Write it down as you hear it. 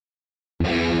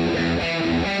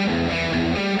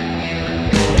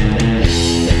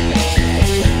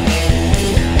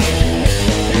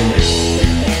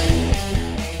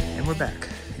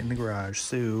garage.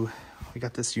 So we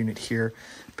got this unit here.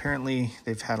 Apparently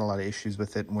they've had a lot of issues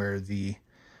with it where the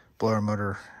blower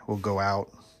motor will go out.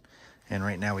 And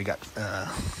right now we got, I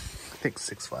think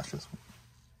 6 flashes.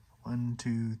 1,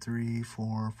 2, 3,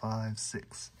 4, 5,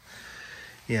 6.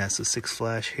 Yeah, so 6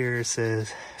 flash here. It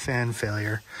says fan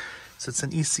failure. So it's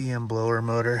an ECM blower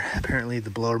motor. Apparently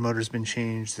the blower motor's been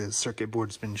changed, the circuit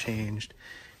board's been changed,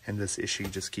 and this issue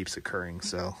just keeps occurring.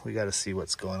 So we got to see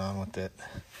what's going on with it.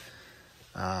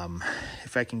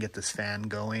 If I can get this fan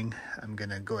going, I'm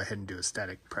gonna go ahead and do a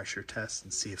static pressure test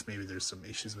and see if maybe there's some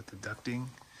issues with the ducting.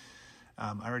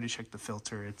 I already checked the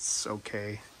filter, it's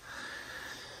okay.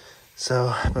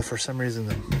 So, but for some reason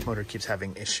the motor keeps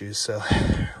having issues. So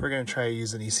we're gonna try to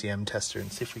use an ECM tester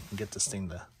and see if we can get this thing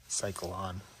to cycle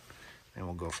on, and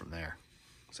we'll go from there.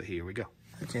 So here we go.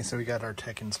 Okay, so we got our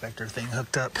tech inspector thing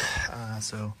hooked up.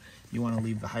 So you want to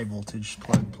leave the high voltage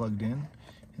plug plugged in,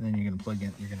 and then you're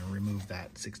gonna remove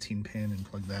that 16 pin and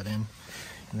plug that in,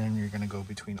 and then you're gonna go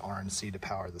between R and C to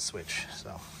power the switch. So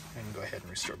I'm gonna go ahead and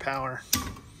restore power.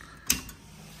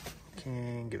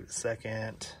 Okay, give it a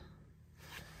second.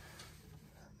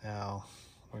 Now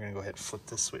we're gonna go ahead and flip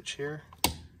this switch here,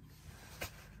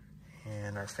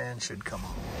 and our fan should come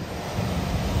on.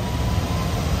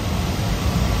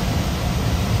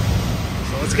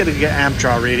 So let's get a amp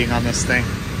draw reading on this thing.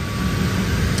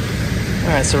 All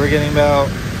right, so we're getting about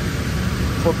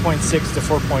 4.6 to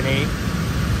 4.8.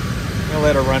 I'm gonna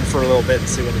let it run for a little bit and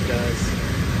see what it does.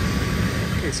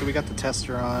 Okay, so we got the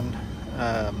tester on.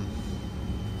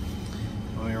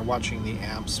 When we were watching the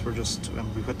amps, we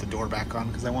put the door back on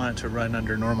because I want it to run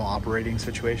under normal operating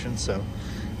situations. So,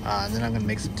 and then I'm gonna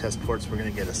make some test ports. We're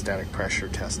gonna get a static pressure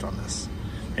test on this.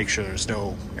 Make sure there's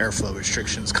no airflow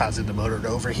restrictions causing the motor to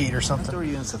overheat or something. The door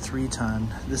unit's a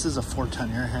 3-ton. This is a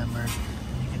 4-ton air handler. And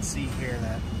you can see here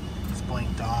that it's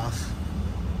blanked off,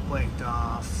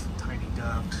 tiny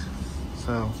duct.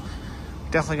 So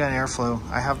definitely got airflow.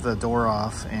 I have the door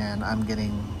off and I'm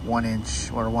getting 1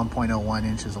 inch or 1.01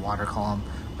 inches of water column.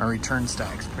 My return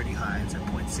stack's pretty high, it's at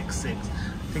 0.66. I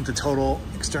think the total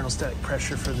external static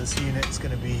pressure for this unit is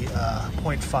gonna be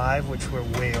 0.5, which we're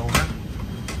way over.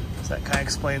 So that kind of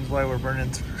explains why we're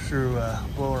burning through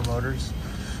blower motors.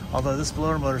 Although this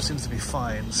blower motor seems to be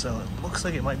fine, so it looks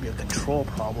like it might be a control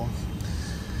problem.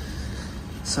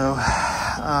 So,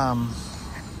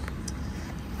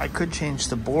 I could change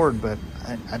the board, but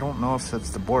I don't know if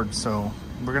that's the board. So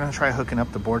we're gonna try hooking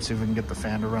up the board, see if we can get the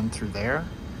fan to run through there.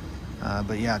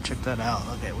 But yeah, check that out.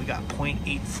 Okay, we got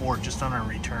 0.84 just on our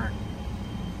return.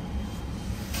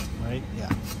 Right,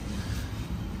 yeah.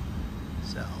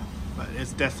 So, but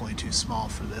it's definitely too small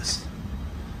for this.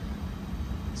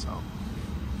 So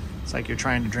it's like you're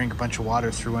trying to drink a bunch of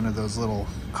water through one of those little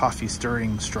coffee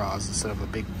stirring straws instead of a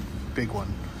big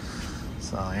one.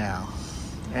 So yeah.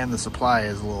 And the supply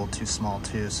is a little too small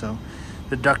too, so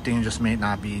the ducting just may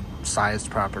not be sized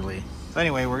properly. So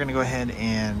anyway, we're gonna go ahead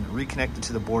and reconnect it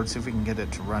to the board, see if we can get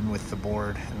it to run with the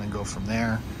board, and then go from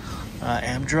there.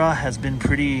 Amp draw has been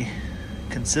pretty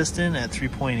consistent at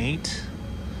 3.8.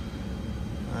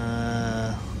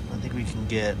 I think we can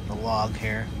get a log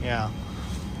here, yeah.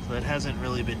 So it hasn't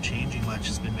really been changing much,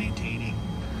 it's been maintaining.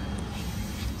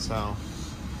 So,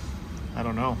 I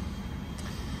don't know.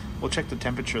 We'll check the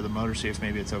temperature of the motor, see if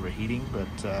maybe it's overheating, but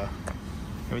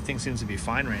everything seems to be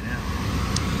fine right now.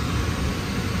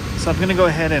 So I'm gonna go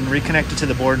ahead and reconnect it to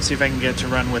the board and see if I can get it to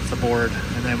run with the board,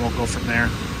 and then we'll go from there.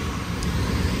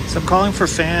 So I'm calling for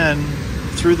fan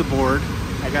through the board.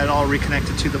 I got it all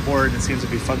reconnected to the board and it seems to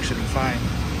be functioning fine.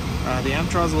 The amp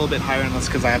draw is a little bit higher, and that's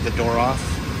because I have the door off,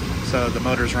 so the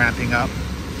motor's ramping up.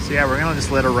 So yeah, we're gonna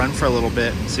just let it run for a little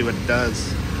bit and see what it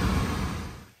does.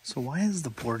 So why is the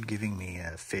board giving me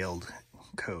a failed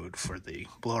code for the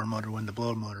blower motor when the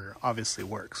blower motor obviously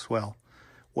works? Well,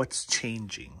 what's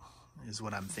changing is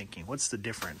what I'm thinking. What's the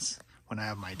difference when I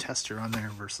have my tester on there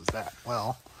versus that?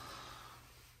 Well,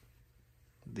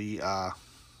 the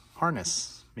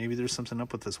harness. Maybe there's something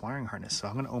up with this wiring harness. So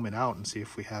I'm going to ohm it out and see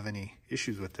if we have any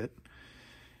issues with it.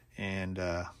 And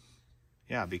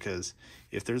yeah, because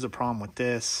if there's a problem with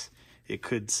this, it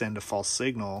could send a false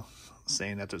signal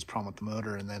saying that there's a problem with the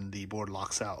motor, and then the board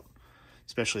locks out.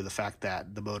 Especially the fact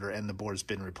that the motor and the board's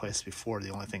been replaced before.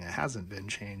 The only thing that hasn't been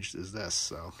changed is this.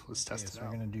 So let's test it out.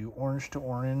 We're going to do orange to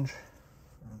orange.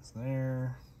 That's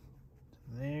there,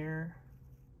 to there.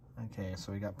 Okay,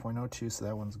 so we got 0.02, so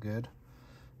that one's good.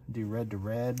 Do red to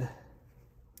red.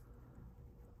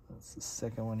 That's the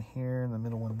second one here, and the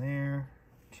middle one there.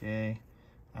 Okay,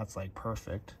 that's like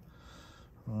perfect.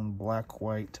 And black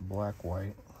white to black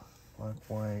white. Black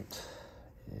white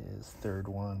is third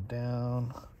one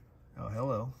down. Oh,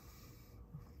 hello.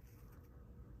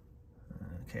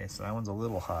 Okay, so that one's a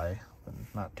little high, but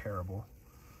not terrible.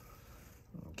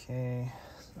 Okay,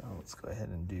 so let's go ahead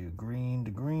and do green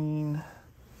to green.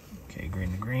 Okay,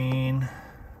 green to green.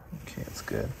 Okay, that's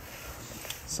good.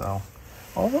 So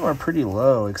all of them are pretty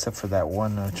low except for that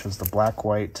one, which was the black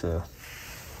white to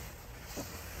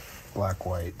black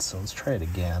white. So let's try it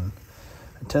again.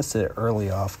 I tested it early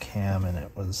off cam and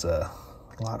it was a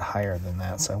lot higher than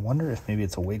that. So I wonder if maybe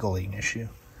it's a wiggling issue.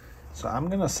 So I'm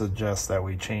gonna suggest that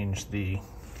we change the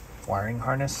wiring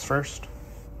harness first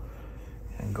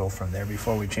and go from there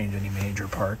before we change any major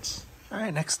parts. All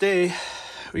right, next day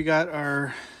we got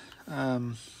our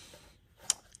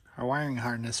wiring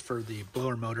harness for the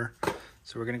blower motor.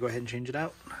 So we're gonna go ahead and change it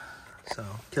out. So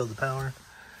kill the power.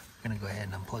 I'm gonna go ahead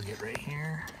and unplug it right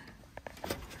here.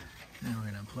 Then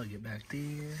we're gonna plug it back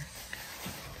there.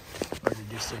 Or to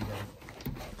do so, you gotta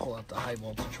pull out the high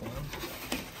voltage one.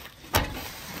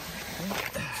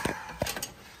 Okay.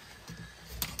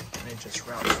 And it just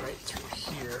routes right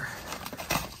through here,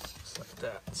 just like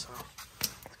that. So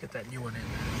let's get that new one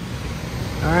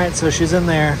in. All right, so she's in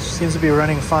there. She seems to be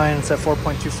running fine. It's at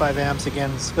 4.25 amps. Again,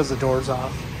 it's because the door's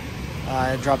off.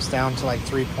 It drops down to like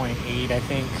 3.8, I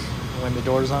think, when the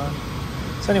door's on.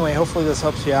 So anyway, hopefully this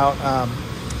helps you out.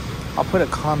 I'll put a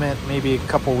comment maybe a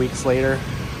couple weeks later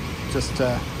just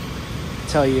to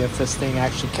tell you if this thing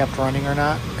actually kept running or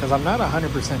not, because I'm not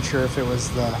 100% sure if it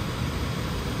was the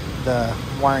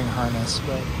wiring harness,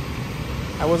 but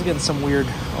I was getting some weird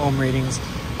ohm readings.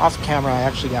 Off camera, I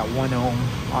actually got 1 ohm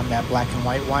on that black and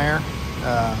white wire,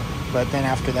 but then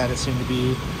after that it seemed to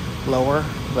be lower.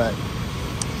 But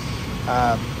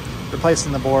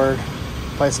replacing the board,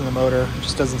 replacing the motor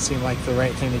just doesn't seem like the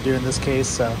right thing to do in this case,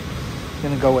 so I'm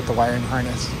gonna go with the wiring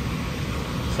harness.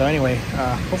 So anyway,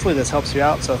 hopefully this helps you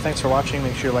out. So thanks for watching.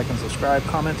 Make sure you like and subscribe,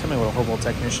 comment, tell me what a horrible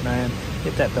technician I am,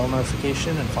 hit that bell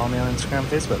notification, and follow me on Instagram,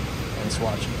 Facebook. Thanks for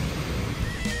watching.